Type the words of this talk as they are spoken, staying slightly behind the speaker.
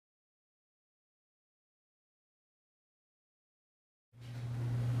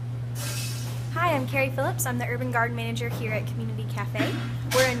I'm Cari Phillips. I'm the Urban Garden Manager here at ComeUnity Cafe.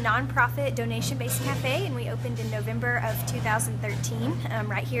 We're a nonprofit donation-based cafe and we opened in November of 2013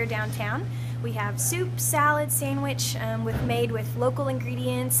 right here downtown. We have soup, salad, sandwich made with local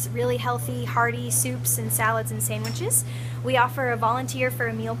ingredients, really healthy, hearty soups and salads and sandwiches. We offer a volunteer for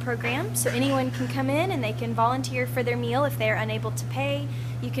a meal program, so anyone can come in and they can volunteer for their meal if they're unable to pay.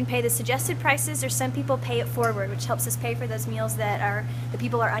 You can pay the suggested prices, or some people pay it forward, which helps us pay for those meals that the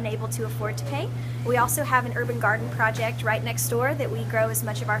people are unable to afford to pay. We also have an urban garden project right next door that we grow as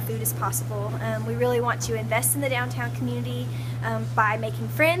much of our food as possible. We really want to invest in the downtown community by making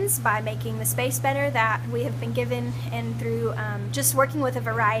friends, by making the space better that we have been given, and through just working with a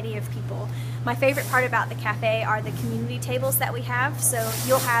variety of people. My favorite part about the cafe are the community tables that we have. So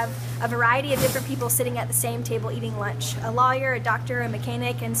you'll have a variety of different people sitting at the same table eating lunch. A lawyer, a doctor, a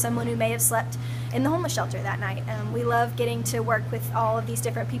mechanic, and someone who may have slept in the homeless shelter that night. We love getting to work with all of these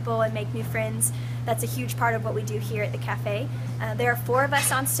different people and make new friends. That's a huge part of what we do here at the cafe. There are 4 of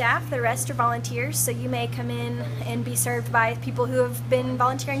us on staff, the rest are volunteers, so you may come in and be served by people who have been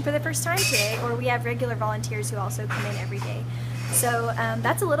volunteering for the first time today, or we have regular volunteers who also come in every day. So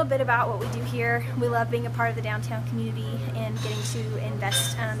that's a little bit about what we do here. We love being a part of the downtown community and getting to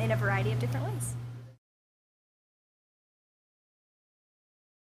invest in a variety of different ways.